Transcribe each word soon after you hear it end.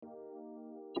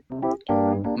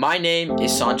My name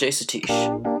is Sanjay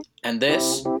Satish, and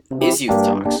this is Youth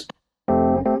Talks.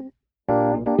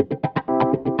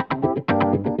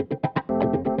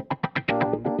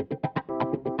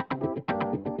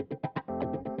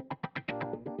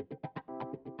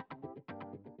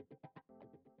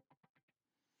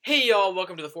 Hey y'all,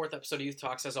 welcome to the fourth episode of Youth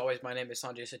Talks. As always, my name is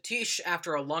Sanjay Satish.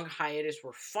 After a long hiatus,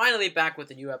 we're finally back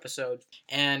with a new episode,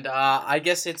 and I'm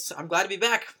glad to be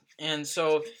back. And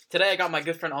so today I got my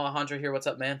good friend Alejandro here. What's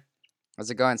up, man?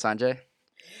 How's it going, Sanjay?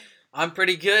 I'm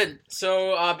pretty good.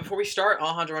 So before we start,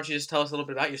 Alejandro, why don't you just tell us a little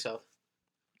bit about yourself?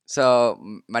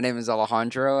 My name is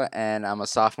Alejandro, and I'm a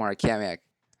sophomore at CAMIAC.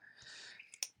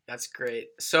 That's great.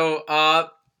 So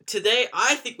today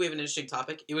I think we have an interesting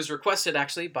topic. It was requested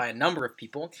actually by a number of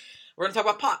people. We're going to talk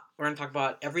about pot. We're going to talk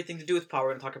about everything to do with pot. We're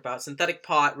going to talk about synthetic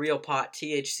pot, real pot,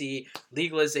 THC,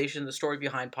 legalization, the story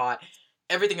behind pot,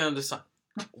 everything under the sun.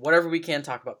 Whatever we can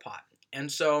talk about pot.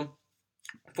 And so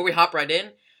before we hop right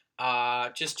in,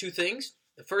 just two things.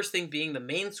 The first thing being the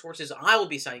main sources I will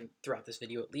be citing throughout this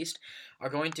video at least are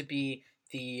going to be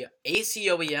the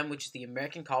ACOEM, which is the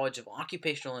American College of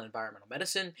Occupational and Environmental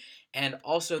Medicine, and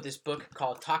also this book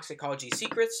called Toxicology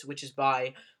Secrets, which is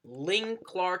by Ling,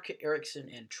 Clark, Erickson,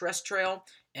 and Trestrail.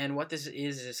 And what this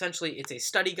is essentially it's a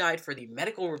study guide for the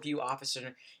medical review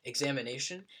officer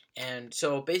examination. And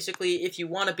so basically, if you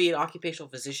want to be an occupational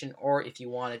physician or if you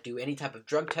want to do any type of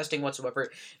drug testing whatsoever,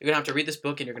 you're going to have to read this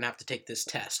book and you're going to have to take this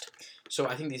test. So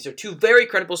I think these are two very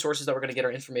credible sources that we're going to get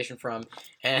our information from,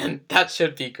 and that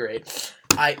should be great.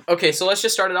 Okay, so let's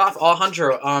just start it off.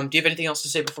 Alejandro, do you have anything else to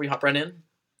say before we hop right in?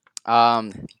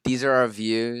 These are our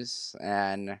views,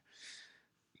 and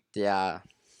yeah,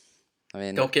 I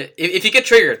mean, Don't get if you get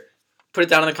triggered, put it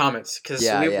down in the comments because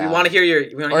we want to hear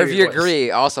your. Or if you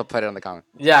agree, also put it in the comments.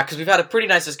 Yeah, because we've had a pretty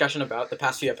nice discussion about the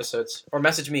past few episodes, or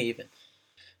message me even.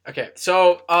 Okay,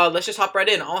 so let's just hop right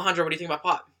in. Alejandro, what do you think about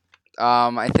pot?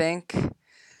 I think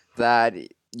that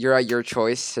you're at your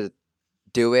choice to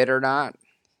do it or not.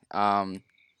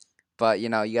 But you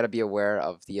got to be aware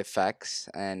of the effects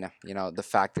and the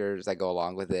factors that go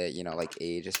along with it. Like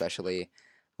age, especially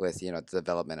with the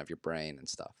development of your brain and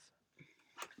stuff.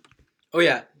 Oh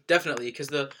yeah, definitely, because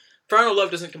the frontal lobe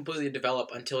doesn't completely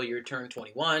develop until you turn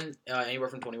 21, anywhere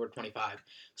from 21 to 25.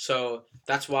 So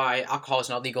that's why alcohol is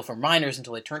not legal for minors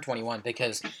until they turn 21,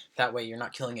 because that way you're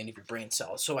not killing any of your brain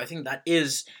cells. So I think that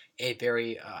is a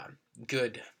very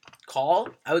good call,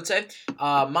 I would say.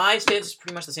 My stance is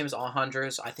pretty much the same as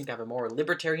Alejandro's. I think I have a more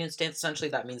libertarian stance, essentially.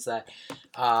 That means that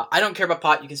I don't care about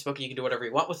pot. You can smoke it. You can do whatever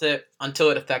you want with it until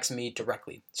it affects me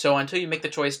directly. So until you make the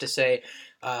choice to say,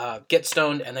 get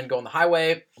stoned and then go on the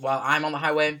highway while I'm on the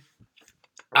highway,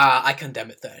 I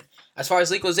condemn it then. As far as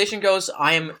legalization goes,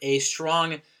 I am a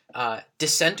strong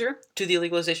dissenter to the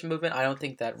legalization movement. I don't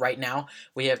think that right now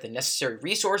we have the necessary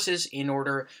resources in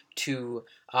order to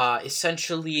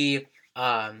essentially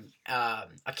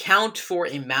account for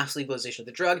a mass legalization of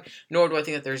the drug, nor do I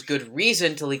think that there's good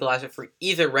reason to legalize it for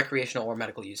either recreational or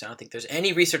medical use. I don't think there's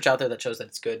any research out there that shows that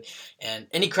it's good, and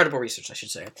any credible research, I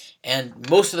should say. And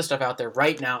most of the stuff out there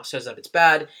right now says that it's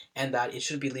bad and that it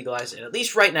shouldn't be legalized, and at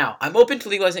least right now. I'm open to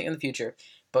legalizing it in the future,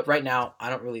 but right now, I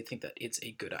don't really think that it's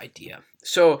a good idea.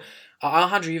 So,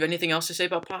 Alejandro, you have anything else to say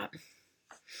about pot?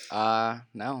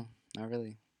 No, not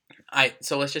really. Alright,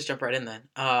 so let's just jump right in then.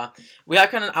 We have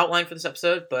kind of an outline for this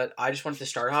episode, but I just wanted to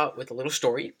start out with a little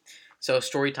story. So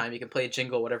story time, you can play a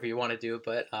jingle, whatever you want to do,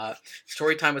 but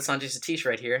story time with Sanjay Satish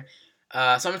right here. So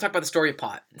I'm going to talk about the story of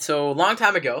pot. So a long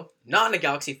time ago, not in a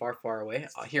galaxy far, far away,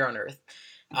 here on Earth,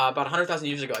 about 100,000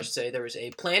 years ago, I should say, there was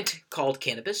a plant called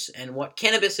cannabis. And what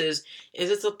cannabis is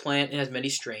it's a plant. It has many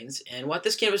strains. And what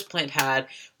this cannabis plant had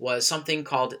was something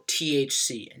called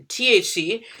THC. And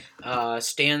THC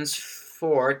stands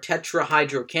for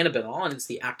tetrahydrocannabinol, and it's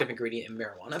the active ingredient in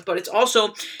marijuana. But it's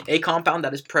also a compound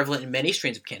that is prevalent in many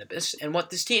strains of cannabis. And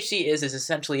what this THC is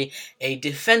essentially a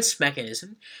defense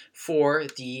mechanism for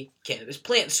the cannabis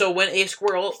plant. So when a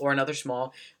squirrel or another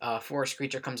small forest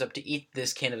creature comes up to eat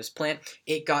this cannabis plant,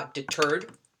 it got deterred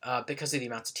because of the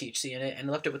amounts of THC in it, and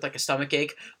left it with like a stomach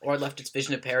ache, or left its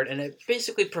vision impaired, and it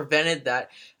basically prevented that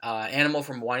animal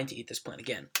from wanting to eat this plant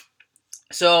again.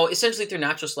 So essentially through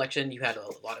natural selection, you had a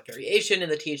lot of variation in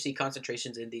the THC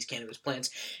concentrations in these cannabis plants.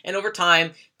 And over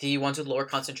time, the ones with lower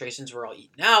concentrations were all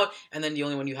eaten out. And then the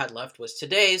only one you had left was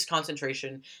today's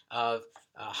concentration of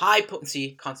high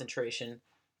potency concentration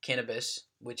cannabis,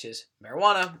 which is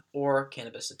marijuana or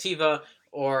cannabis sativa,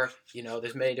 or,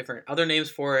 there's many different other names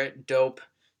for it, dope,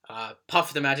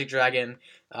 Puff the Magic Dragon,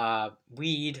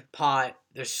 weed, pot.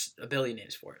 There's a billion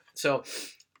names for it. So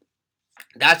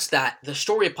that's that. The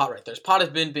story of pot right there. Pot has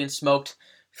been smoked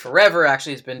forever.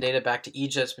 Actually, it's been dated back to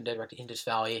Egypt. It's been dated back to Indus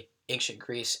Valley, ancient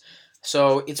Greece.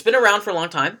 So it's been around for a long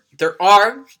time. There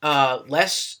are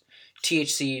less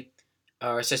THC,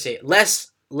 or should I say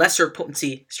lesser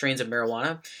potency strains of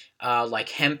marijuana, like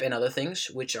hemp and other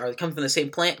things, which are come from the same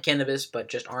plant, cannabis, but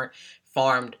just aren't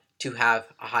farmed to have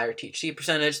a higher THC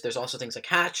percentage. There's also things like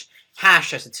hash, I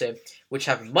should say, which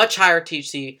have much higher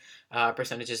THC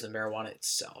percentages than marijuana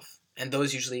itself. And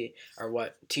those usually are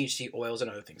what THC oils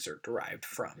and other things are derived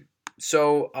from.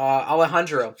 So,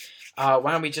 Alejandro,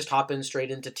 why don't we just hop in straight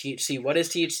into THC? What is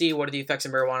THC? What are the effects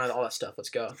of marijuana? All that stuff.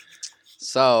 Let's go.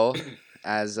 So,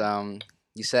 as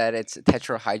you said, it's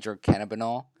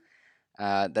tetrahydrocannabinol.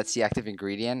 That's the active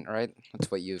ingredient, right?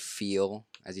 That's what you feel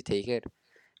as you take it.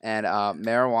 And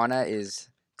marijuana is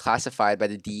classified by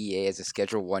the DEA as a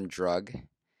Schedule One drug,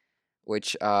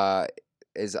 which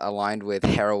is aligned with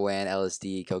heroin,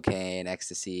 LSD, cocaine,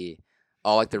 ecstasy,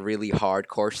 all like the really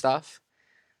hardcore stuff.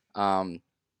 Um,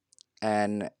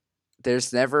 and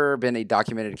there's never been a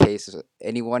documented case of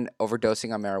anyone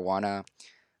overdosing on marijuana,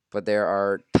 but there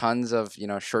are tons of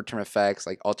short-term effects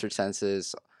like altered sense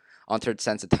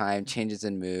of time, changes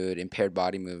in mood, impaired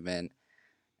body movement,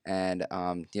 and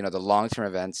the long-term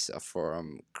events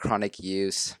from chronic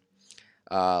use,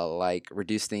 like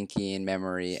reduced thinking,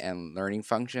 memory, and learning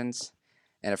functions,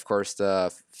 and of course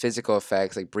the physical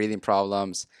effects like breathing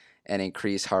problems and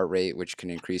increased heart rate, which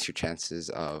can increase your chances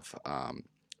of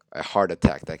a heart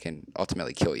attack that can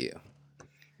ultimately kill you.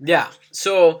 Yeah.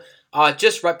 So,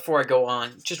 just right before I go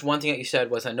on, just one thing that you said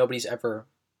was that nobody's ever,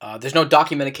 there's no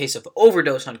documented case of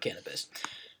overdose on cannabis.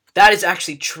 That is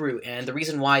actually true, and the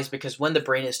reason why is because when the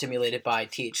brain is stimulated by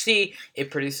THC,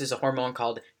 it produces a hormone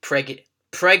called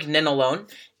pregnenolone,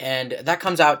 and that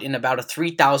comes out in about a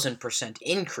 3,000%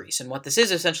 increase. And what this is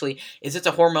essentially is it's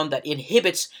a hormone that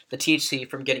inhibits the THC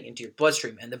from getting into your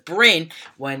bloodstream. And the brain,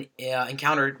 when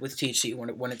encountered with THC,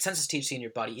 when it senses THC in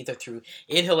your body, either through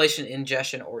inhalation,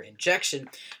 ingestion, or injection,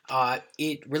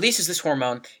 it releases this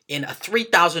hormone in a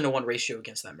 3,000 to 1 ratio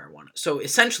against that marijuana. So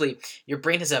essentially, your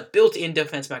brain has a built-in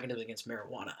defense mechanism against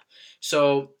marijuana.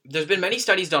 So there's been many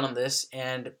studies done on this,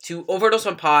 and to overdose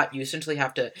on pot, you essentially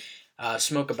have to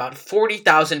smoke about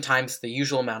 40,000 times the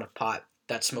usual amount of pot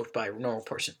that's smoked by a normal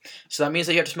person. So that means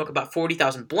that you have to smoke about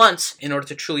 40,000 blunts in order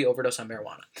to truly overdose on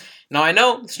marijuana. Now, I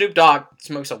know Snoop Dogg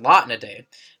smokes a lot in a day,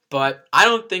 but I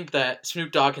don't think that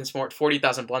Snoop Dogg can snort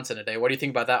 40,000 blunts in a day. What do you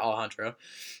think about that, Alejandro?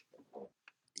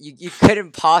 You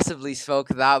couldn't possibly smoke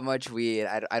that much weed.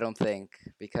 I don't think,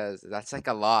 because that's like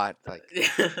a lot. Like,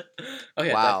 Oh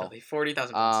yeah, wow. definitely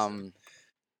 40,000 blunts.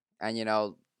 And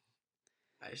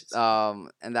I should say.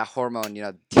 and that hormone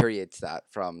deteriorates that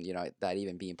from that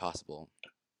even being possible.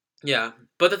 Yeah,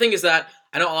 but the thing is that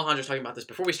I know Alejandro's talking about this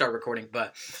before we start recording,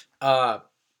 but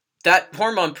that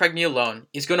hormone pregnenolone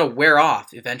is going to wear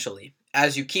off eventually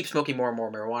as you keep smoking more and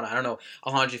more marijuana. I don't know,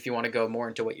 Alejandro, if you want to go more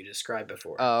into what you described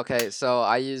before. Oh, okay. So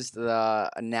I used the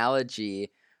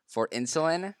analogy for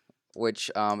insulin,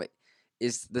 which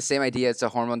is the same idea. It's a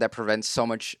hormone that prevents so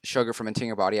much sugar from entering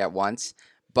your body at once.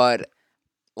 But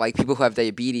like people who have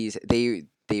diabetes, they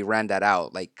ran that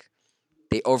out. Like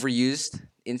they overused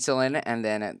insulin, and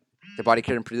then the body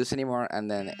couldn't produce anymore,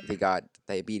 and then they got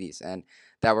diabetes. And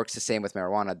that works the same with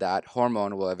marijuana. That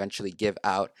hormone will eventually give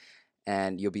out,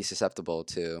 and you'll be susceptible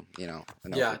to an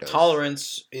Yeah, overdose.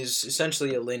 tolerance is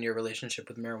essentially a linear relationship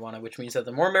with marijuana, which means that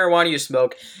the more marijuana you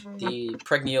smoke, the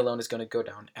pregnenolone is going to go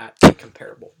down at a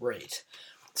comparable rate.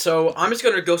 So I'm just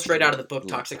going to go straight out of the book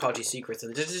Toxicology Secrets,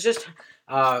 and this is just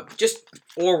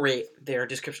orate their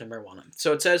description of marijuana.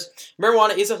 So it says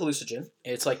marijuana is a hallucinogen.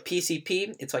 It's like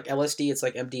PCP, it's like LSD, it's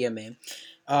like MDMA.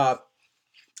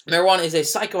 Marijuana is a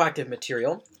psychoactive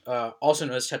material, also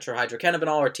known as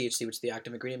tetrahydrocannabinol or THC, which is the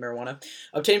active ingredient of marijuana,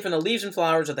 obtained from the leaves and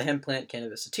flowers of the hemp plant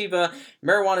Cannabis sativa.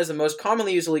 Marijuana is the most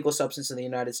commonly used illegal substance in the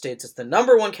United States. It's the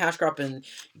number one cash crop in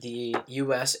the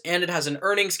U.S., and it has an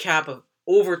earnings cap of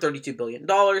over $32 billion.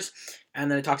 And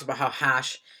then it talks about how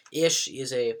hash-ish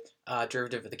is a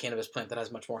derivative of the cannabis plant that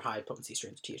has much more high potency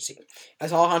strains of THC.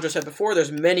 As Alejandro said before,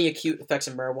 there's many acute effects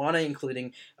of marijuana,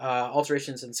 including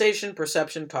alteration in sensation,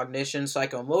 perception, cognition,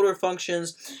 psychomotor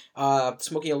functions.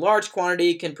 Smoking a large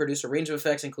quantity can produce a range of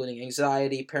effects, including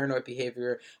anxiety, paranoid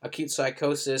behavior, acute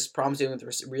psychosis, problems dealing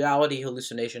with reality,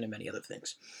 hallucination, and many other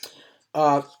things.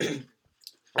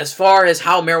 As far as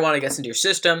how marijuana gets into your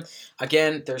system,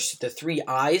 again, there's the 3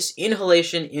 I's: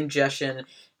 inhalation, ingestion,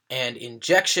 and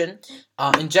injection.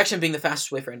 Injection being the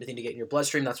fastest way for anything to get in your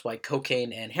bloodstream. That's why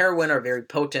cocaine and heroin are very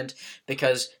potent,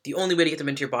 because the only way to get them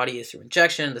into your body is through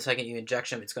injection. The second you inject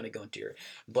them, it's going to go into your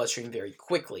bloodstream very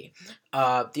quickly.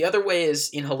 The other way is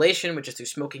inhalation, which is through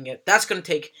smoking it. That's going to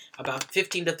take about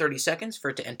 15 to 30 seconds for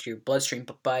it to enter your bloodstream.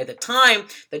 But by the time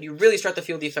that you really start to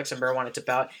feel the effects of marijuana, it's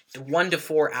about 1 to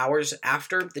 4 hours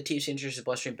after the THC enters your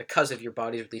bloodstream because of your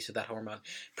body's release of that hormone,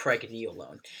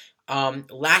 pregnenolone.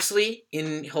 Lastly,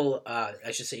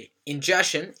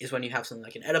 ingestion is when you have something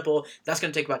like an edible. That's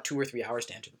going to take about 2 or 3 hours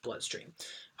to enter the bloodstream.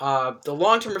 The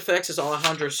long-term effects, as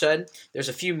Alejandro said, there's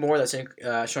a few more that's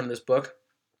shown in this book.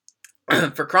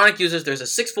 For chronic users, there's a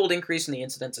 6-fold increase in the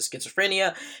incidence of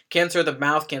schizophrenia, cancer of the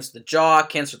mouth, cancer of the jaw,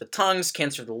 cancer of the tongues,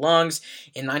 cancer of the lungs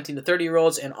in 19 to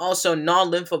 30-year-olds, and also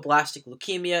non-lymphoblastic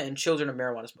leukemia in children of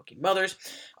marijuana-smoking mothers.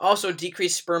 Also,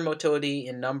 decreased sperm motility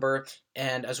in number,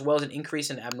 and as well as an increase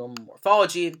in abnormal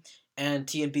morphology, and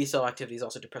T and B cell activity is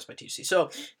also depressed by THC.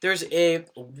 So there's a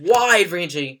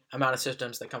wide-ranging amount of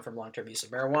symptoms that come from long-term use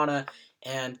of marijuana,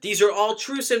 and these are all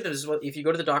true symptoms. If you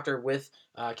go to the doctor with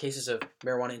cases of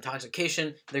marijuana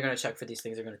intoxication, they're going to check for these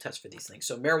things. They're going to test for these things.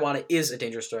 So marijuana is a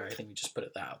dangerous drug. I think we just put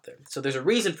it out there. So there's a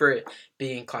reason for it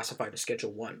being classified as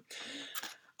Schedule 1.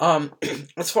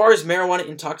 As far as marijuana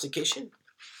intoxication,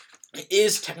 it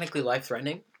is technically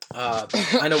life-threatening.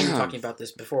 I know we were talking about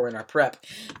this before in our prep,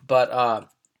 but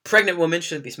pregnant women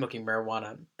shouldn't be smoking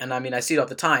marijuana. And I mean, I see it all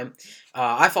the time.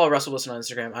 I follow Russell Wilson on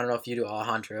Instagram. I don't know if you do,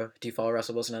 Alejandro. Do you follow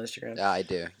Russell Wilson on Instagram? Yeah, I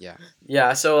do, yeah.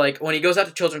 Yeah, so like when he goes out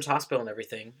to Children's Hospital and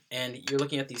everything, and you're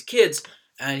looking at these kids,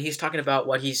 and he's talking about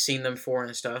what he's seen them for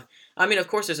and stuff. I mean, of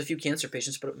course, there's a few cancer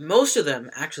patients, but most of them,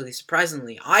 actually,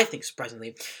 surprisingly,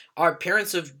 are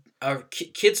parents of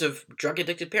kids of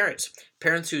drug-addicted parents.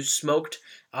 Parents who smoked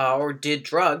or did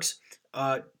drugs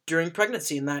during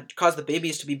pregnancy, and that caused the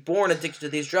babies to be born addicted to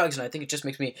these drugs. And I think it just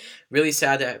makes me really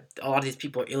sad that a lot of these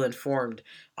people are ill-informed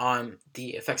on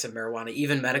the effects of marijuana,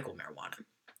 even medical marijuana.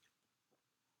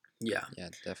 Yeah. Yeah,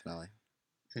 definitely.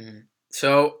 Mm-hmm.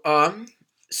 So I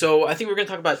think we're going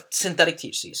to talk about synthetic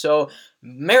THC. So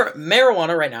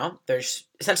marijuana right now, there's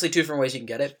essentially 2 different ways you can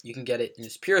get it. You can get it in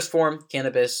its purest form,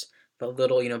 cannabis, the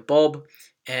little bulb,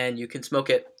 and you can smoke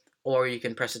it, or you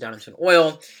can press it down into an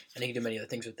oil, and you can do many other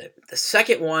things with it. The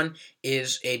second one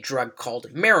is a drug called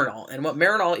Marinol, and what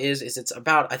Marinol is it's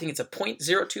about, I think it's a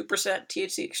 0.02%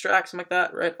 THC extract, something like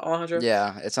that, right, Alejandro?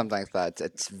 Yeah, it's something like that.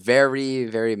 It's very,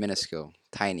 very minuscule.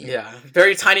 Tiny. Yeah,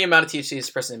 very tiny amount of THC is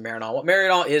present in Marinol. What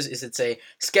Marinol is it's a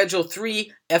Schedule 3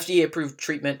 FDA-approved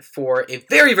treatment for a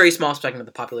very, very small segment of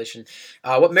the population.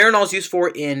 What Marinol is used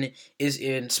for is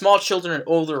in small children and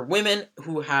older women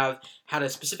who have had a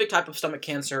specific type of stomach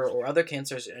cancer or other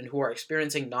cancers and who are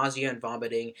experiencing nausea and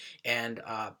vomiting and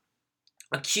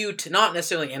acute, not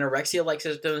necessarily anorexia-like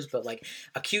symptoms, but like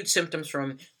acute symptoms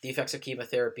from the effects of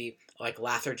chemotherapy, like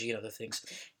lethargy and other things.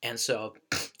 And so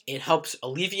it helps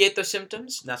alleviate those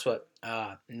symptoms. And that's what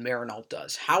Marinol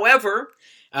does. However,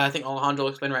 I think Alejandro will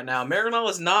explain right now, Marinol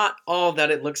is not all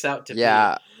that it looks out to be.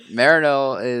 Yeah,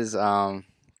 Marinol is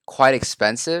quite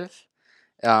expensive.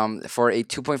 For a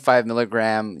 2.5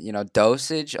 milligram,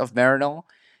 dosage of Marinol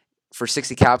for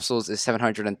 60 capsules is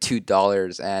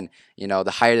 $702, and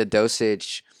the higher the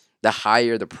dosage, the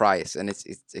higher the price, and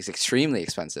it's extremely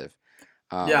expensive.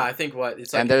 Yeah, I think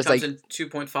it's like, and it comes in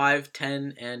 2.5,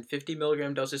 10, and 50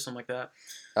 milligram doses, something like that.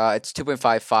 It's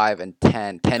 2.55 and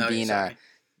 10. 10 being sorry.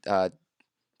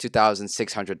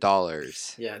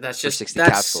 $2,600. Yeah, that's 60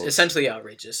 that's capsules. essentially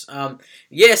outrageous.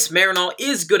 Yes, Marinol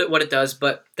is good at what it does,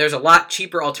 but there's a lot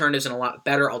cheaper alternatives and a lot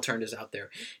better alternatives out there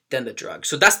than the drug.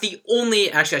 So that's the only,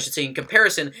 actually I should say in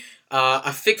comparison,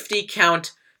 a 50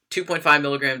 count 2.5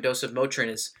 milligram dose of Motrin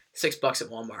is $6 at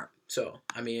Walmart. So,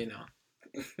 I mean,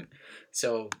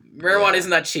 So marijuana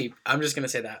isn't that cheap. I'm just going to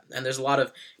say that. And there's a lot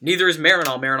of, neither is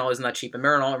Marinol. Marinol isn't that cheap. And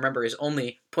Marinol, remember, is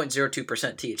only 0.02%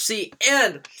 THC.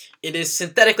 And it is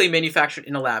synthetically manufactured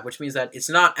in a lab, which means that it's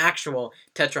not actual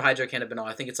tetrahydrocannabinol.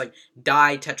 I think it's like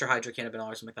di-tetrahydrocannabinol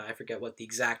or something like that. I forget what the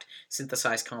exact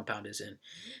synthesized compound is in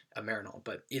Marinol.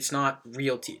 But it's not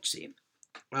real THC.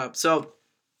 So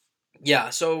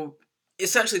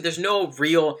essentially, there's no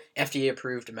real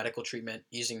FDA-approved medical treatment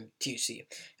using THC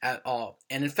at all.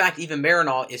 And in fact, even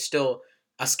Marinol is still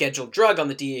a scheduled drug on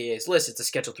the DEA's list. It's a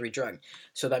Schedule 3 drug.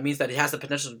 So that means that it has the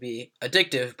potential to be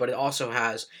addictive, but it also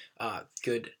has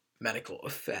good medical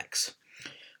effects.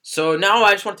 So now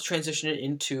I just want to transition it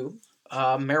into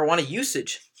marijuana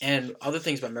usage and other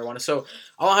things about marijuana. So,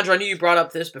 Alejandro, I knew you brought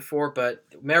up this before, but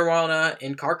marijuana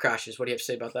in car crashes, what do you have to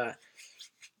say about that?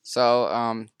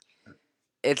 So,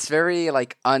 it's very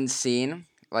unseen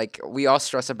like we all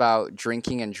stress about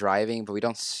drinking and driving, but we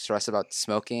don't stress about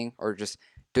smoking or just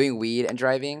doing weed and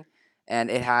driving. And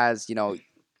it has,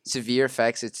 severe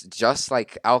effects. It's just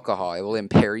like alcohol. It will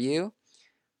impair you,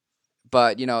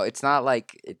 but it's not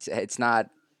like it's not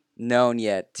known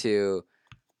yet to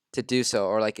do so,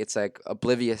 or like it's like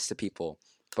oblivious to people.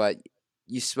 But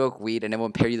you smoke weed and it will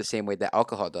impair you the same way that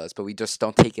alcohol does, but we just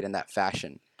don't take it in that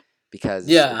fashion because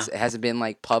Yeah. it hasn't been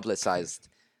like publicized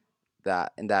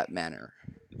that in that manner.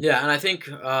 Yeah, and I think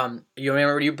you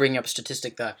remember you bring up a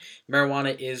statistic that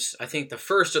marijuana is, I think, the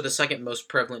first or the second most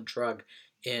prevalent drug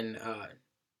in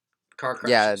car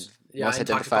Yeah, crashes. Yeah, most in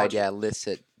identified, toxicology. yeah,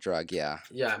 illicit drug, yeah.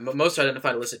 Yeah, most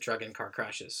identified illicit drug in car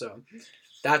crashes. So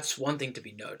that's one thing to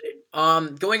be noted.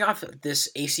 Going off of this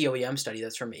ACOEM study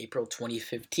that's from April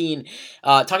 2015,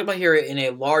 talking about here in a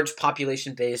large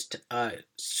population-based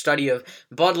study of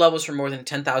blood levels from more than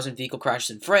 10,000 vehicle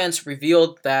crashes in France,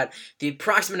 revealed that the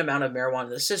approximate amount of marijuana in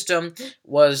the system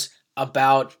was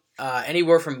about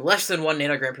anywhere from less than 1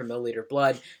 nanogram per milliliter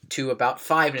blood to about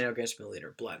 5 nanograms per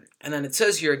milliliter blood. And then it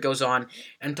says here, it goes on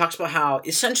and talks about how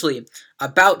essentially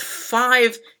about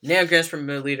 5 nanograms per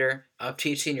milliliter of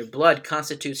THC in your blood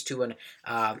constitutes to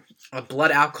a blood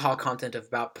alcohol content of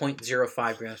about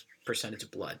 0.05 grams percentage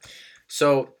of blood.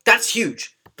 So that's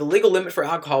huge. The legal limit for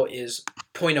alcohol is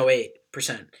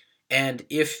 0.08%. And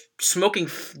if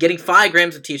getting 5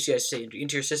 grams of THC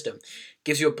into your system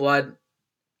gives you a blood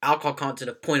alcohol content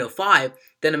of 0.05,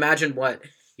 then imagine what,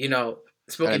 An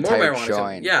smoking more entire marijuana is going to,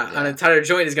 joint, yeah, an yeah. entire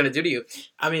joint is going to do to you.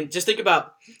 I mean, just think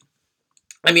about,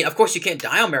 I mean, of course, you can't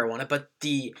die on marijuana, but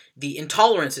the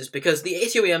intolerances, because the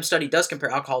ACOEM study does compare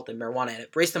alcohol to marijuana, and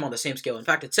it rates them on the same scale. In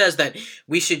fact, it says that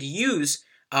we should use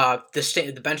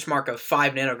the benchmark of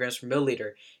 5 nanograms per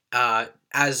milliliter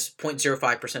as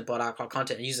 0.05% blood alcohol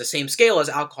content, and use the same scale as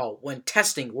alcohol when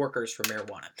testing workers for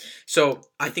marijuana. So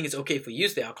I think it's okay if we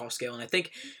use the alcohol scale, and I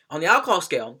think on the alcohol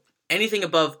scale, anything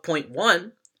above zero point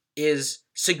 0.1 is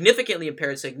significantly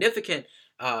impaired, significant,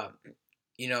 uh,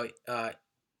 you know, uh,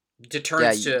 Yeah,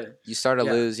 deterrence to, you start to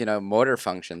yeah, lose, motor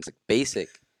functions, like basic.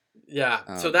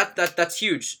 yeah. So Um, that's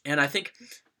huge, and I think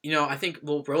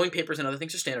well, rolling papers and other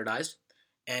things are standardized,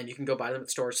 and you can go buy them at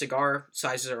stores. Cigar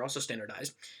sizes are also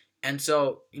standardized, and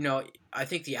so I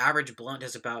think the average blunt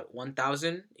has about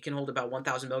 1,000. It can hold about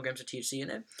 1,000 milligrams of THC in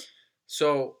it.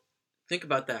 So think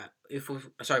about that.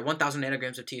 1,000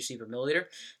 nanograms of THC per milliliter.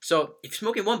 So if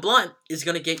smoking one blunt is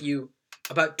going to get you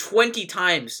about 20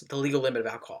 times the legal limit of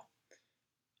alcohol.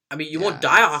 I mean, you won't yeah,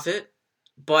 die off it,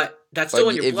 but that's but still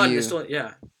in your blood, and it's still,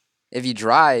 yeah. if you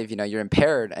drive, you're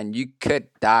impaired and you could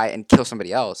die and kill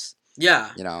somebody else,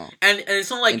 Yeah, you know, and it's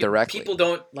not like people indirectly.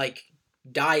 don't like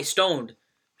die stoned.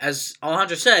 As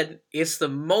Alejandro said, it's the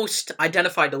most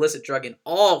identified illicit drug in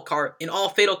all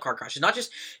fatal car crashes. Not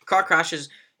just car crashes.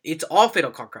 It's all fatal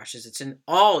car crashes. It's in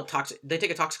all toxic. They take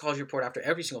a toxicology report after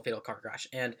every single fatal car crash,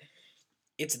 and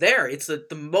it's there. It's the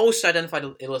most identified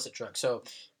illicit drug. So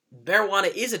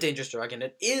marijuana is a dangerous drug, and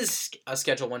it is a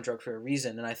Schedule One drug for a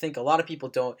reason. And I think a lot of people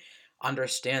don't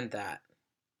understand that.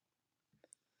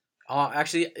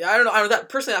 Actually, I don't know. That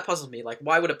personally, that puzzles me. Like,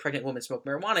 why would a pregnant woman smoke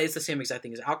marijuana? It's the same exact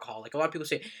thing as alcohol. Like, a lot of people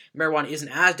say marijuana isn't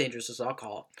as dangerous as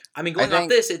alcohol. I mean, I going off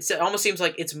think this, it almost seems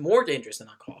like it's more dangerous than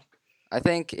alcohol. I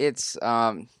think it's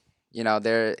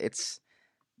there it's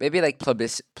maybe like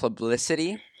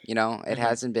publicity. It Hmm.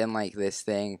 hasn't been like this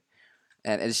thing,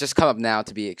 and it's just come up now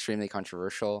to be extremely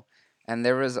controversial. And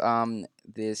there was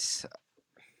this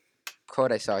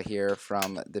quote I saw here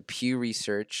from the Pew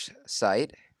Research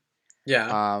site,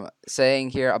 Yeah, saying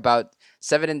here about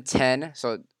 7 in 10,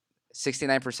 so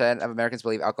 69% of Americans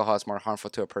believe alcohol is more harmful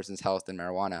to a person's health than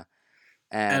marijuana,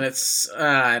 and and it's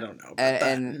I don't know about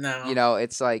that. No.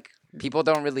 it's like people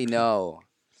don't really know,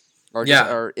 or just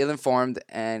Yeah. are ill informed,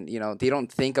 and they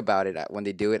don't think about it when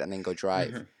they do it and then go Hmm.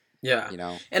 drive. Yeah. You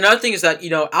know, And another thing is that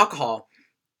alcohol,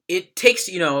 it takes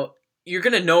you're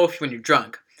gonna know if when you're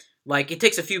drunk. Like, it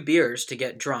takes a few beers to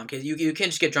get drunk. You can't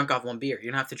just get drunk off one beer.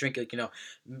 You don't have to drink, like, it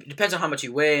depends on how much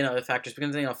you weigh and other factors.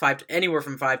 Because anywhere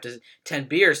from 5 to 10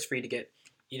 beers for you to get,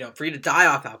 for you to die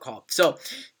off alcohol. So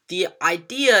the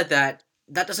idea that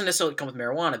doesn't necessarily come with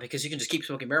marijuana, because you can just keep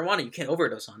smoking marijuana. You can't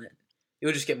overdose on it. You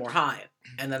would just get more high,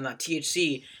 and then that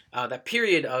THC, that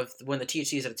period of when the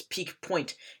THC is at its peak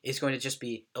point, is going to just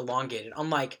be elongated.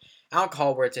 Unlike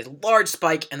alcohol, where it's a large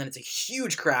spike and then it's a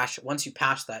huge crash once you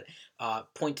pass that zero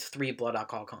point 0.3 blood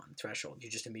alcohol threshold. You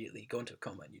just immediately go into a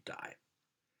coma and you die.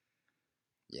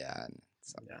 yeah,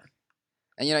 so, Yeah.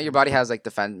 and your body has like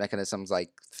defense mechanisms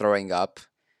like throwing up,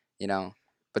 you know,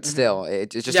 but Hmm. still, it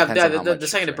just Yeah, depends on the, how the, the much you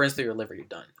second it drink. burns through your liver, you're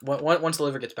done. Once the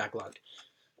liver gets backlogged,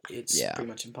 it's Yeah. pretty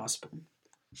much impossible.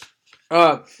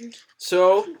 Uh,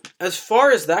 so as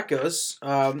far as that goes,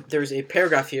 there's a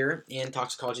paragraph here in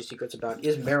Toxicology Secrets about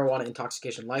is marijuana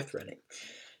intoxication life threatening,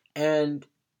 and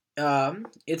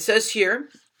it says here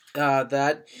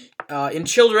that in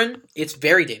children it's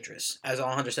very dangerous. As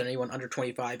Alejandro said, anyone under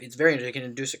 25, it's very dangerous. It can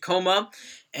induce a coma,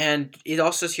 and it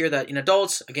also says here that in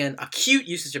adults, again, acute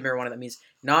usage of marijuana. That means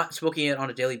not smoking it on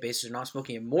a daily basis, or not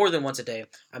smoking it more than once a day.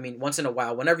 I mean, once in a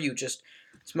while, whenever you just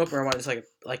smoke marijuana, it's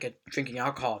like a drinking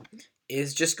alcohol.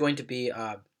 Is just going to be,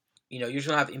 you're going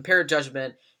to have impaired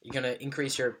judgment. You're going to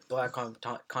increase your blood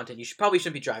content. You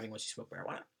shouldn't be driving once you smoke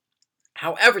marijuana.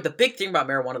 However, the big thing about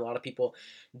marijuana, a lot of people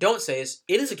don't say, is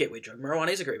it is a gateway drug.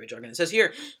 Marijuana is a gateway drug. And it says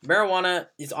here, marijuana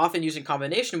is often used in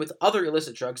combination with other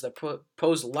illicit drugs that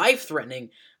pose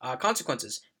life-threatening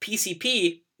consequences.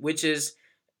 PCP, which is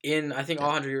I think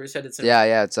Alejandro said it's in...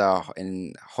 Yeah, it's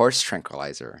in horse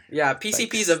tranquilizer. Yeah,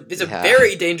 PCP is a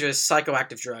very dangerous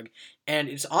psychoactive drug, and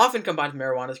it's often combined with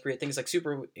marijuana to create things like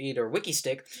superweed or wiki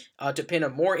stick to paint a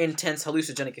more intense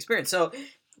hallucinogenic experience. So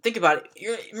think about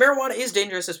it. Marijuana is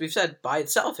dangerous, as we've said, by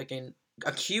itself.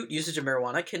 Acute usage of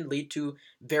marijuana can lead to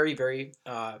very, very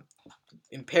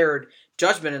impaired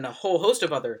judgment and a whole host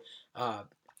of other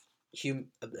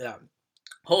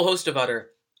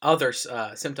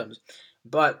symptoms.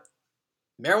 But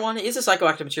marijuana is a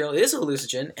psychoactive material. It is a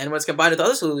hallucinogen, and when it's combined with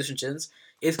other hallucinogens,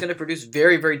 it's going to produce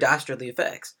very, very dastardly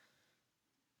effects.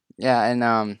 Yeah, and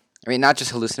I mean, not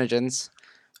just hallucinogens.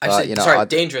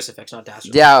 Dangerous effects, not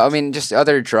dastardly. Yeah, I mean, just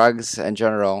other drugs in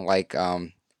general, like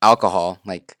alcohol,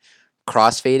 like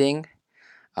crossfading.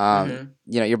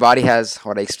 Your body has,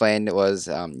 what I explained was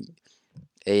a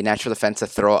natural defense to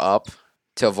throw up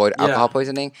to avoid alcohol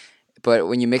poisoning. But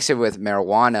when you mix it with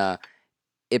marijuana,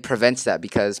 it prevents that,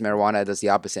 because marijuana does the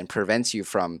opposite and prevents you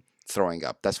from throwing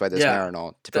up. That's why there's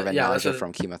Marinol, to prevent nausea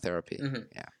from chemotherapy. Mm-hmm.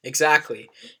 Yeah, exactly.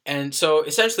 And so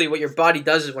essentially what your body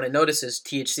does is when it notices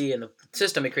THC in the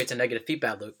system, it creates a negative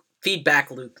feedback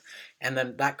loop, and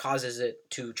then that causes it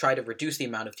to try to reduce the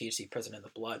amount of THC present in the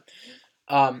blood.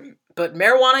 But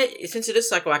marijuana, since it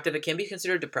is psychoactive, it can be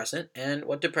considered a depressant, and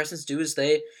what depressants do is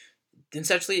they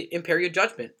essentially impair your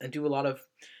judgment and do a lot of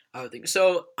other things.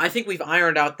 So I think we've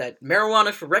ironed out that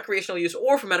marijuana for recreational use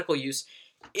or for medical use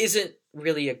isn't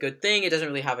really a good thing. It doesn't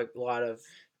really have a lot of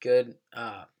good,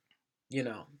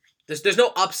 there's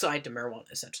no upside to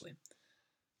marijuana, essentially.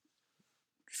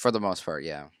 For the most part,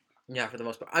 yeah. Yeah, for the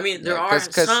most part. I mean, there are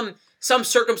some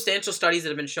circumstantial studies that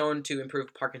have been shown to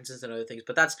improve Parkinson's and other things,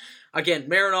 but that's, again,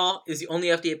 Marinol is the only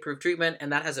FDA-approved treatment,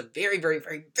 and that has a very, very,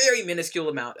 very, very minuscule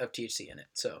amount of THC in it.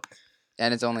 So,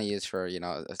 and it's only used for,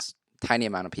 a tiny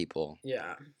amount of people.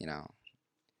 Yeah.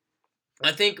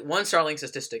 I think one startling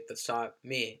statistic that taught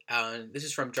me, and this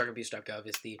is from drugabuse.gov,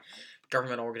 is the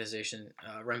government organization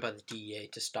run by the DEA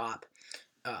to stop,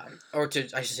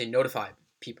 notify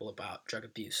people about drug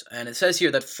abuse. And it says here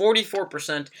that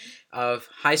 44% of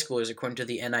high schoolers, according to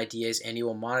the NIDA's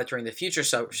annual Monitoring the Future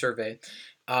survey,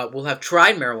 will have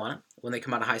tried marijuana when they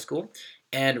come out of high school.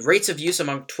 And rates of use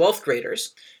among 12th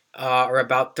graders are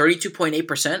about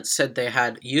 32.8% said they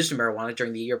had used marijuana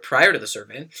during the year prior to the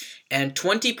survey. And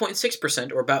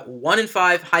 20.6%, or about 1 in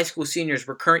 5 high school seniors,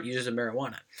 were current users of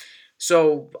marijuana.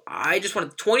 So I just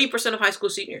wanted 20% of high school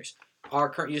seniors are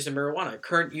current users of marijuana.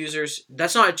 Current users,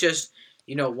 that's not just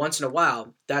once in a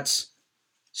while, that's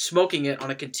smoking it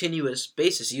on a continuous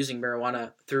basis, using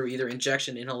marijuana through either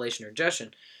injection, inhalation, or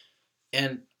ingestion.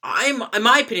 And in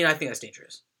my opinion, I think that's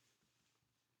dangerous.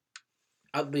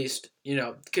 At least,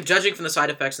 judging from the side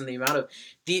effects and the amount of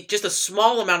just a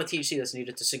small amount of THC that's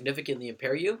needed to significantly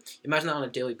impair you. Imagine that on a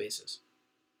daily basis.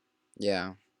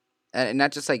 Yeah, and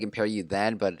not just like impair you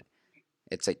then, but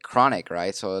it's like chronic,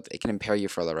 right? So it can impair you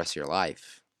for the rest of your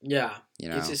life. Yeah,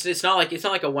 it's not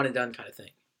like a one and done kind of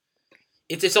thing.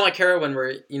 It's not like heroin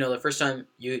where the first time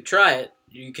you try it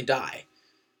you can die.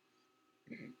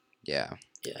 Yeah.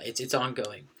 Yeah, it's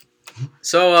ongoing.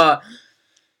 So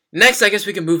next, I guess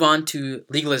we can move on to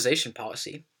legalization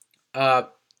policy.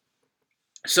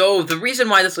 So the reason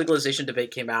why this legalization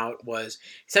debate came out was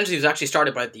essentially it was actually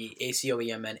started by the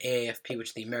ACOEM and AAFP, which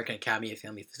is the American Academy of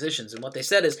Family Physicians. And what they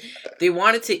said is they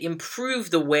wanted to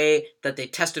improve the way that they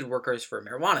tested workers for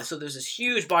marijuana. So there's this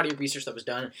huge body of research that was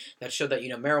done that showed that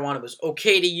marijuana was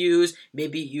okay to use.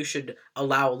 Maybe you should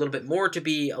allow a little bit more to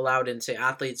be allowed in, say,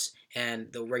 athletes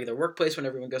and the regular workplace when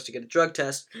everyone goes to get a drug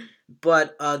test.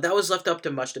 But that was left up to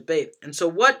much debate. And so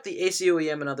what the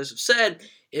ACOEM and others have said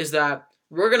is that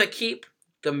we're going to keep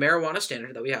the marijuana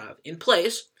standard that we have in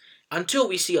place, until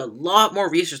we see a lot more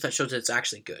research that shows that it's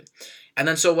actually good. And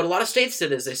then so what a lot of states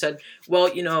did is they said, well,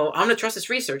 I'm going to trust this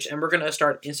research and we're going to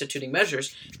start instituting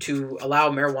measures to allow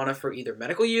marijuana for either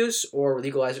medical use or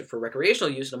legalize it for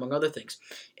recreational use, and among other things.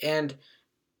 And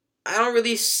I don't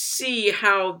really see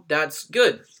how that's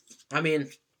good. I mean,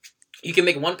 you can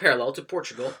make one parallel to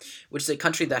Portugal, which is a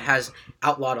country that has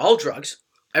outlawed all drugs,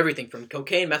 everything from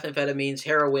cocaine, methamphetamines,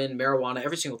 heroin, marijuana,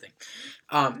 every single thing.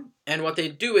 And what they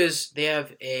do is they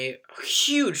have a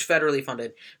huge federally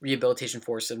funded rehabilitation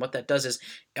force, and what that does is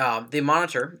they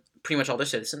monitor pretty much all their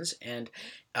citizens, and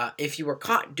if you were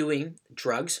caught doing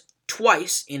drugs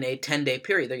twice in a 10-day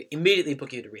period, they immediately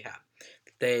book you to rehab.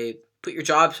 They put your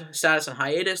job status on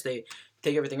hiatus, they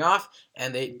take everything off,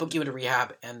 and they book you into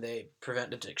rehab, and they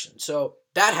prevent addiction. So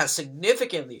that has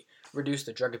significantly reduced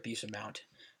the drug abuse amount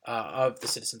of the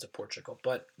citizens of Portugal.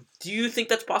 But do you think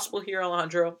that's possible here,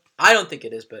 Alejandro? I don't think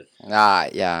it is, but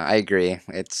Yeah, I agree.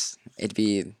 It'd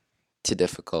be too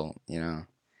difficult, you know.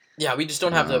 yeah, we just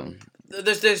don't have the. Um,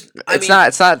 There's. I mean,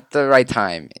 it's not the right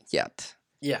time yet,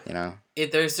 yeah, you know.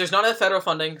 there's not enough federal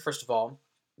funding. First of all,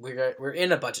 we're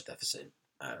in a budget deficit.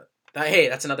 Hey,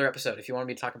 that's another episode. If you want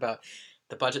me to talk about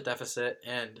the budget deficit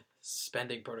and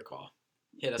spending protocol,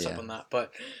 hit us up Yeah. on that.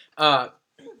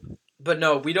 But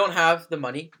no, we don't have the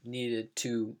money needed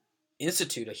to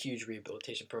institute a huge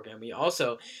rehabilitation program. We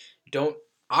also don't.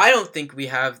 I don't think we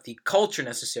have the culture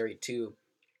necessary to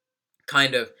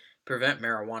kind of prevent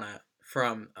marijuana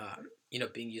from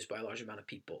being used by a large amount of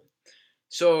people.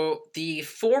 So the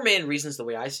four main reasons, the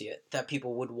way I see it, that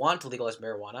people would want to legalize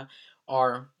marijuana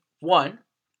are one,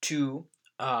 to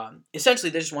essentially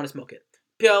they just want to smoke it.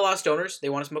 PLS stoners, they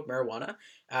want to smoke marijuana.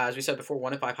 As we said before,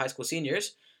 1 in 5 high school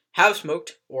seniors have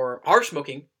smoked or are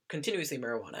smoking continuously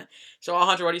marijuana. So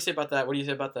Alejandro, what do you say about that? What do you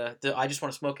say about the I just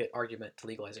want to smoke it argument to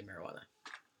legalizing marijuana?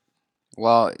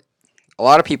 Well, a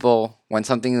lot of people, when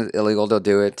something is illegal, they'll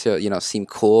do it to seem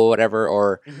cool, whatever,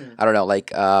 or Mm-hmm. I don't know,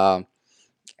 like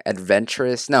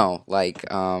adventurous. No, like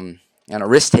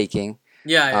risk taking.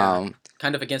 Yeah, yeah. Um,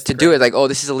 Kind of against to the do grain. it like, oh,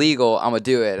 this is illegal, I'm gonna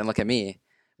do it, and look at me.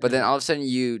 But then Mhm. all of a sudden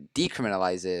you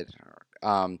decriminalize it,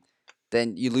 um,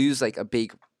 then you lose like a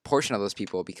big portion of those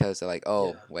people because they're like, Yeah.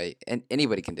 oh wait, and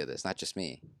anybody can do this, not just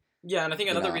me. Yeah, and I think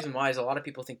You another know, reason why is a lot of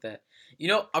people think that,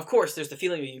 of course, there's the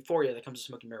feeling of euphoria that comes to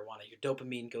smoking marijuana. Your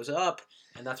dopamine goes up,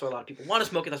 and that's why a lot of people want to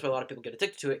smoke it. That's why a lot of people get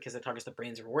addicted to it because it targets the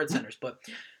brain's reward centers. But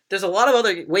there's a lot of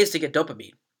other ways to get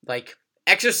dopamine. Like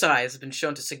exercise has been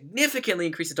shown to significantly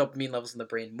increase the dopamine levels in the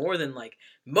brain more than like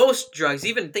most drugs,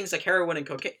 even things like heroin and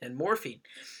cocaine and morphine.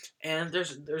 And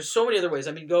there's so many other ways.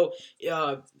 I mean,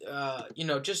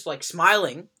 just like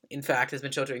smiling, in fact, has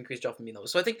been shown to increase dopamine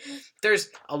levels. So I think there's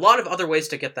a lot of other ways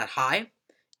to get that high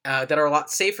that are a lot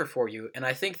safer for you. And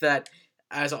I think that,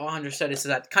 as Alejandro said, it's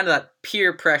that kind of that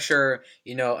peer pressure,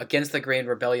 against the grain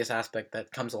rebellious aspect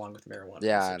that comes along with marijuana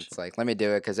yeah, usage. it's like let me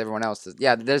do it because everyone else does.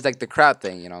 Yeah, there's like the crowd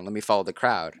thing, let me follow the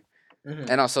crowd, Hmm.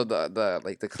 and also the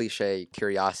like the cliche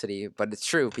curiosity, but it's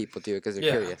true, people do it because they're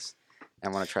Yeah. curious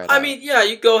and want to try it I out. mean, yeah,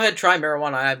 you go ahead, try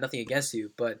marijuana. I have nothing against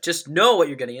you, but just know what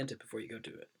you're getting into before you go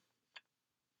do it.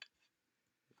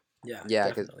 Yeah, Yeah,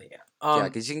 definitely. Yeah.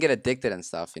 because you can get addicted and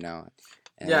stuff, and it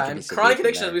Yeah, can be and severe chronic from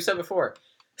addiction, as there. we said before,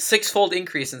 six-fold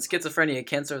increase in schizophrenia,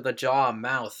 cancer of the jaw,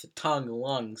 mouth, tongue,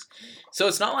 lungs. So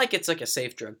it's not like it's like a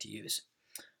safe drug to use.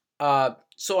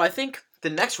 So I think the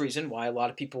next reason why a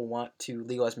lot of people want to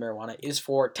legalize marijuana is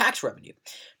for tax revenue.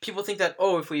 People think that,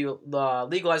 if we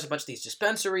legalize a bunch of these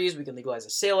dispensaries, we can legalize the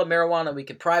sale of marijuana, we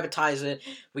can privatize it,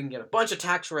 we can get a bunch of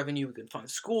tax revenue, we can fund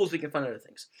schools, we can fund other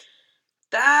things.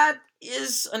 That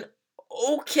is an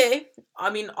okay.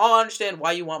 I mean, I'll understand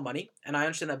why you want money, and I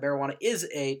understand that marijuana is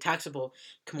a taxable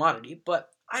commodity, but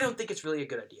I don't think it's really a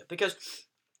good idea because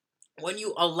when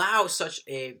you allow such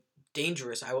a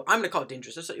dangerous, I'm going to call it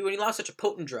dangerous, when you allow such a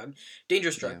potent drug,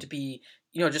 dangerous drug, Yeah. to be,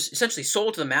 just essentially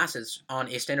sold to the masses on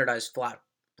a standardized flat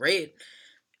rate,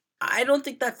 I don't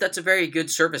think that's a very good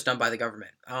service done by the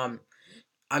government.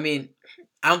 I mean,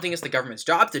 I don't think it's the government's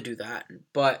job to do that,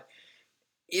 but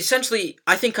essentially,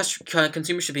 I think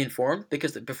consumers should be informed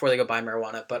before they go buy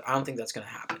marijuana, but I don't think that's going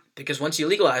to happen because once you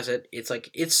legalize it, it's like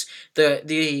it's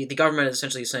the government is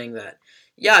essentially saying that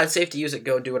yeah, it's safe to use it,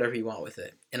 go do whatever you want with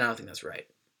it, and I don't think that's right.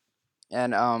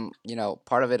 And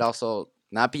part of it also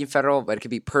not being federal, but it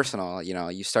could be personal.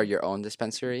 You start your own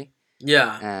dispensary,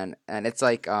 Yeah, and it's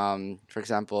like for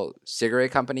example,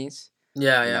 cigarette companies.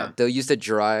 yeah, yeah, They'll use the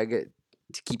drug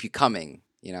to keep you coming.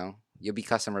 You'll be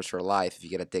customers for life if you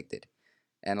get addicted,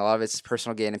 and a lot of it's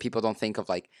personal gain, and people don't think of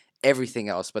like everything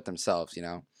else but themselves.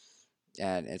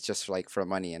 And it's just like for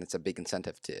money, and it's a big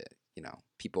incentive to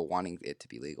people wanting it to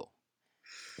be legal.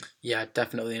 yeah,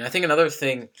 definitely. And I think another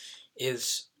thing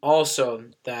is also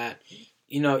that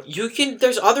you can.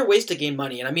 There's other ways to gain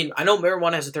money, and I mean I know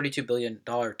marijuana has a $32 billion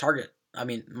target. I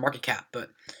mean market cap, but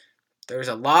there's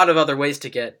a lot of other ways to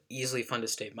get easily funded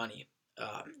state money.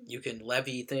 You can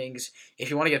levy things. If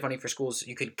you want to get funding for schools,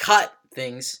 you can cut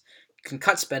things. You can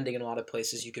cut spending in a lot of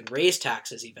places. You can raise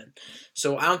taxes even.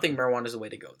 So I don't think marijuana is the way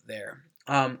to go there.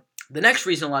 The next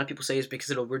reason a lot of people say is because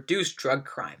it'll reduce drug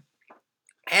crime.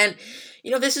 And,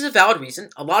 this is a valid reason.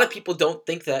 A lot of people don't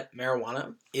think that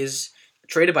marijuana is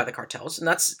traded by the cartels, and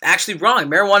that's actually wrong.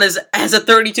 Marijuana has a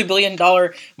 $32 billion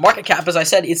market cap. As I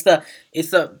said, it's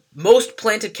the most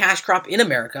planted cash crop in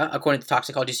America, according to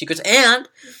Toxicology Secrets, and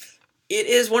it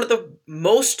is one of the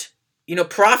most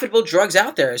profitable drugs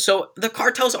out there. So the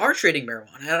cartels are trading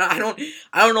marijuana, and I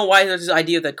don't know why there's this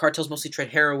idea that cartels mostly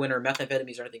trade heroin or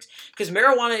methamphetamines or other things, because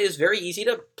marijuana is very easy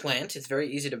to plant, it's very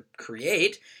easy to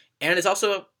create, and it's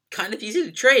also kind of easy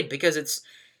to trade because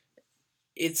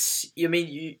now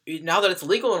that it's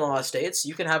legal in a lot of states,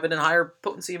 you can have it in higher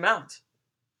potency amounts.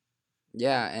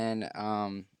 Yeah,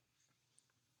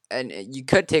 and you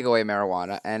could take away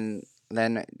marijuana, and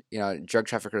then drug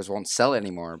traffickers won't sell it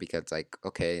anymore because like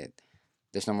okay,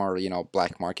 there's no more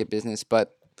black market business.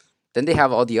 But then they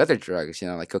have all the other drugs,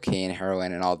 like cocaine,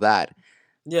 heroin, and all that.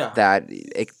 Yeah.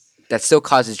 That still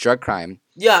causes drug crime.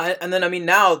 Yeah, and then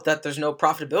now that there's no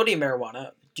profitability in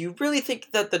marijuana, do you really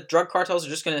think that the drug cartels are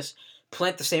just going to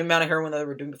plant the same amount of heroin that they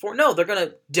were doing before? No, they're going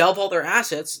to delve all their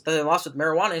assets that they lost with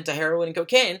marijuana into heroin and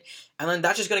cocaine, and then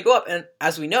that's just going to go up. And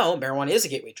as we know, marijuana is a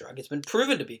gateway drug. It's been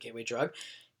proven to be a gateway drug.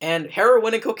 And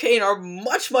heroin and cocaine are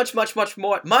much, much, much,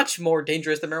 much more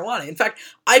dangerous than marijuana. In fact,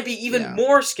 I'd be even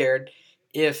more scared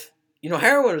if,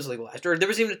 heroin was legalized, or there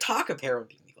was even a talk of heroin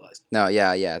being legalized. No,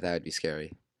 yeah, that would be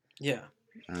scary. Yeah.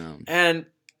 And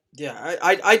yeah,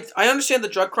 I understand the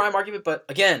drug crime argument, but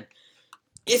again,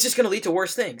 it's just going to lead to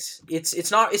worse things.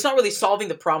 It's not really solving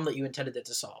the problem that you intended it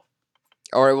to solve.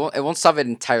 Or it won't solve it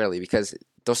entirely because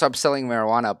they'll stop selling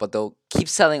marijuana, but they'll keep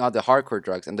selling all the hardcore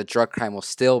drugs, and the drug crime will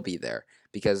still be there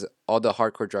because all the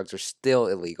hardcore drugs are still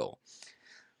illegal.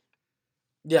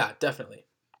 Yeah, definitely.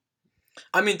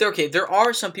 I mean, there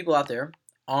are some people out there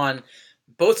on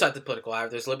both sides of the political aisle.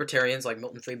 There's libertarians like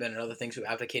Milton Friedman and other things who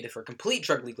advocated for complete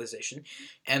drug legalization,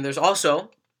 and there's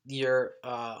also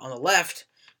on the left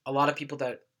a lot of people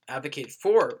that advocate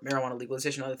for marijuana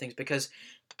legalization and other things because,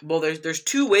 well, there's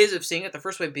two ways of seeing it. The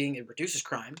first way being it reduces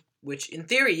crime, which in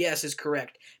theory, yes, is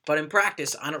correct, but in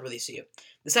practice, I don't really see it.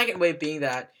 The second way being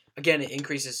that, again, it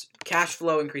increases cash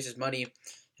flow, increases money,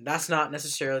 and that's not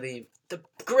necessarily the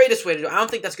greatest way to do it. I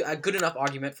don't think that's a good enough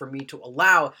argument for me to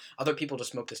allow other people to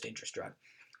smoke this dangerous drug.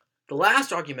 The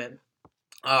last argument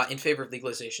in favor of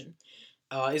legalization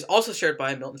is also shared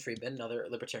by Milton Friedman and other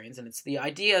libertarians, and it's the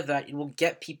idea that it will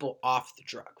get people off the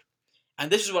drug.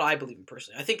 And this is what I believe in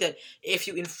personally. I think that if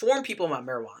you inform people about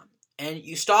marijuana and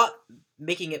you stop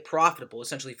making it profitable,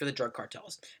 essentially, for the drug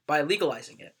cartels by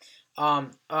legalizing it,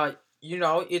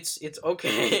 it's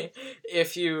okay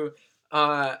if you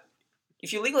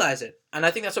legalize it. And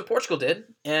I think that's what Portugal did,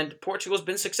 and Portugal's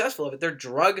been successful of it. Their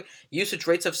drug usage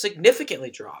rates have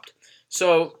significantly dropped.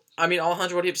 So, I mean,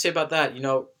 Alejandro, what do you have to say about that?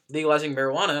 Legalizing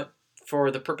marijuana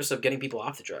for the purpose of getting people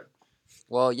off the drug.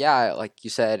 Well, yeah, like you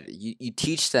said, you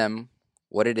teach them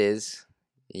what it is,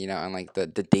 and like the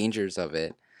dangers of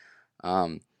it.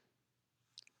 But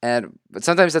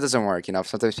sometimes that doesn't work,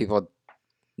 Sometimes people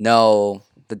know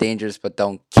the dangers but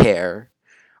don't care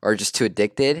or are just too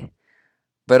addicted.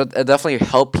 But it'll definitely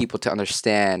help people to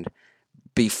understand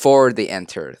before they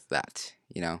enter that,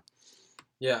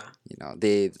 Yeah.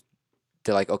 They're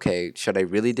like, okay, should I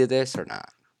really do this or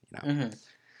not? Mm-hmm.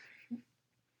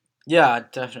 Yeah,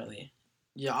 definitely.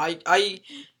 Yeah,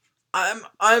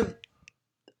 I'm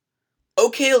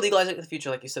okay to legalize it in the future,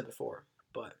 like you said before,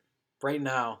 but right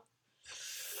now,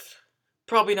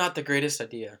 probably not the greatest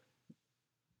idea.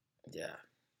 Yeah.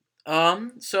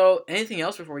 So anything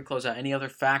else before we close out? Any other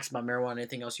facts about marijuana?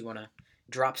 Anything else you want to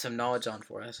drop some knowledge on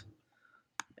for us?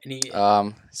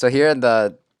 So here in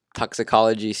the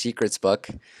Toxicology Secrets book,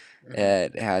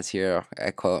 it has here,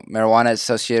 I quote, marijuana is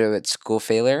associated with school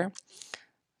failure.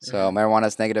 So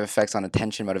marijuana's negative effects on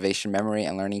attention, motivation, memory,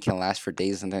 and learning can last for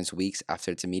days, sometimes weeks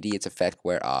after its immediate effect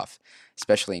wear off,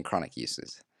 especially in chronic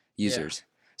users. Yeah.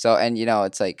 So, and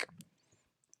it's like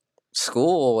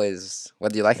school is,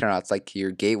 whether you like it or not, it's like your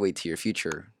gateway to your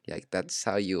future. Like that's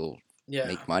how you'll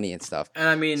make money and stuff. And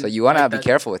I mean, so you want to be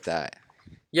careful with that.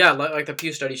 Yeah, like the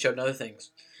Pew study showed and other things.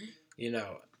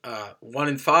 1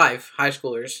 in 5 high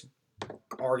schoolers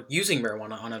are using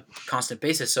marijuana on a constant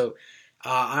basis. So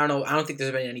I don't know. I don't think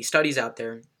there's been any studies out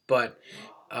there, but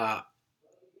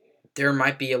there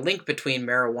might be a link between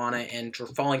marijuana and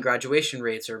falling graduation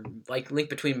rates, or like link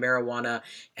between marijuana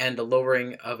and the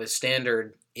lowering of a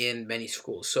standard in many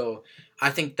schools. So I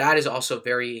think that is also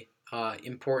very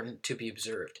important to be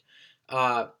observed.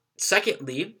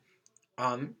 Secondly,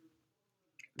 um,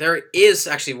 there is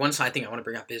actually one side thing I want to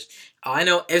bring up is I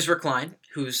know Ezra Klein,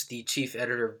 who's the chief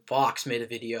editor of Vox, made a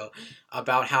video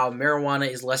about how marijuana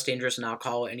is less dangerous than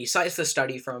alcohol, and he cites the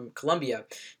study from Columbia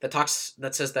that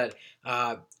says that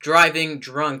driving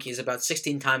drunk is about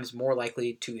 16 times more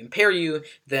likely to impair you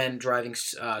than driving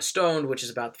stoned, which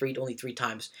is about only three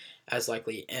times as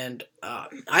likely. And I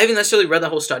haven't necessarily read the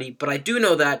whole study, but I do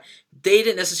know that they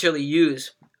didn't necessarily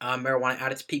use marijuana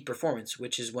at its peak performance,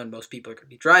 which is when most people are going to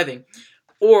be driving.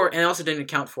 And also didn't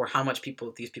account for how much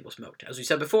these people smoked. As we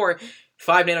said before,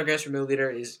 5 nanograms per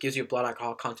milliliter gives you a blood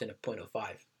alcohol content of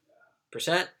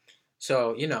 0.05%.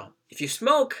 So, if you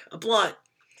smoke a blunt,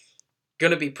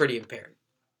 going to be pretty impaired.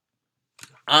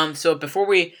 So before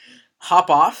we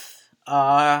hop off,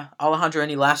 Alejandro,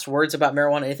 any last words about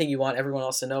marijuana? Anything you want everyone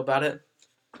else to know about it?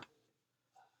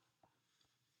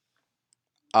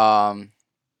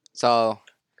 So,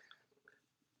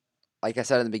 like I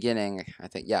said in the beginning,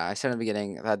 I said in the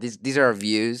beginning that these are our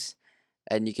views,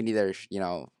 and you can either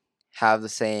have the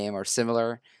same or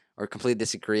similar, or completely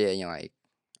disagree, and you're like,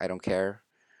 I don't care,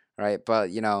 right? But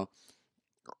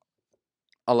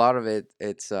a lot of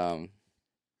it's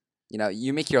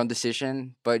you make your own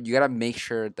decision, but you gotta make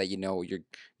sure that you know what you're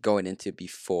going into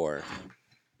before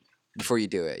you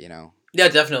do it. Yeah,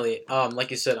 definitely.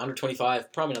 Like you said, under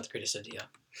 25, probably not the greatest idea.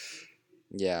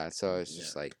 Yeah, so it's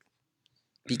just like,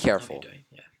 be careful.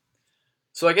 Yeah.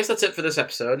 So I guess that's it for this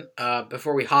episode.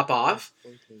 Before we hop off,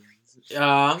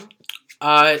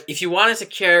 if you want us to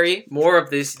carry more of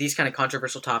these kind of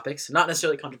controversial topics, not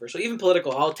necessarily controversial, even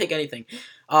political, I'll take anything.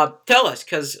 Tell us,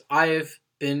 because I've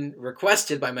been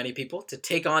requested by many people to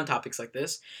take on topics like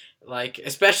this, like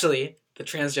especially the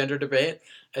transgender debate,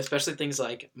 especially things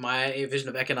like my vision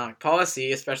of economic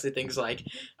policy, especially things like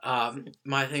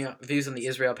my views on the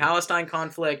Israel-Palestine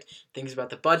conflict, things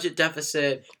about the budget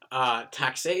deficit,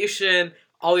 taxation,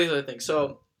 all these other things.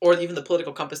 So, or even the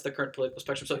political compass, the current political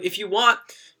spectrum. So if you want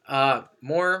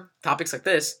more topics like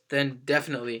this, then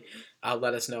definitely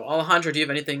let us know. Alejandro, do you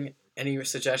have any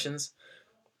suggestions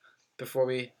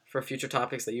for future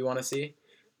topics that you want to see?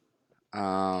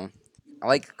 I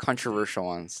like controversial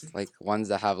ones, like ones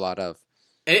that have a lot of.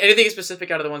 Anything specific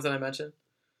out of the ones that I mentioned?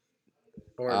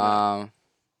 Or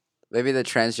maybe the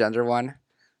transgender one.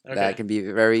 Okay. That can be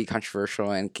very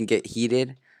controversial and can get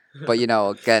heated. But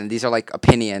again, these are like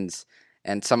opinions,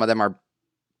 and some of them are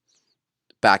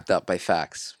backed up by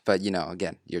facts. But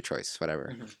again, your choice,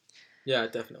 whatever. Mm-hmm. Yeah,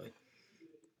 definitely.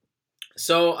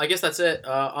 So I guess that's it.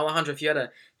 Alejandro, if you had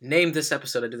to name this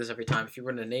episode, I do this every time. If you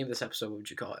were to name this episode, what would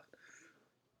you call it?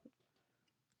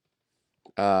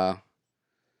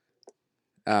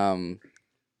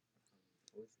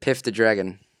 Piff the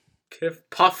Dragon.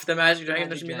 Puff the Magic Dragon,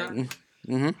 don't you mean that?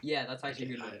 Mm-hmm. Yeah, that's actually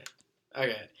your name.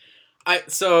 Okay.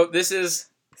 So this is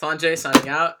Sanjay signing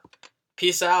out.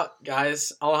 Peace out,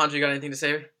 guys. Alejandro, you got anything to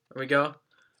say before we go?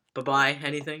 Bye-bye.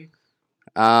 Anything?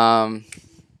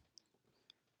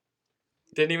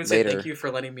 Didn't even say later. Thank you for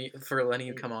letting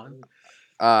you come on.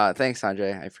 Thanks,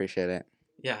 Sanjay. I appreciate it.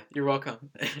 Yeah, you're welcome.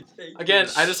 Again,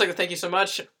 I just like to thank you so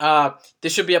much.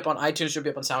 This should be up on iTunes, should be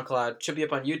up on SoundCloud, should be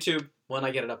up on YouTube when I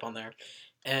get it up on there.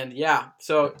 And yeah,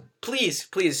 so please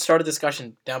start a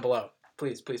discussion down below.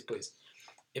 Please.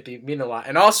 It'd mean a lot.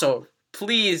 And also,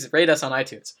 please rate us on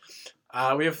iTunes.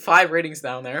 We have 5 ratings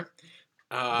down there.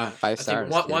 5 stars.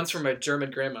 One's from a German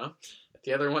grandma.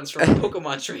 The other one's from a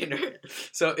Pokemon trainer.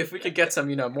 So if we could get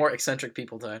some, more eccentric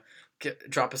people to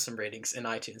drop us some ratings in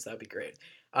iTunes, that would be great.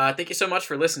 Thank you so much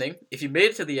for listening. If you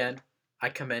made it to the end, I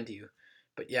commend you.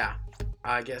 But yeah,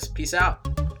 I guess peace out.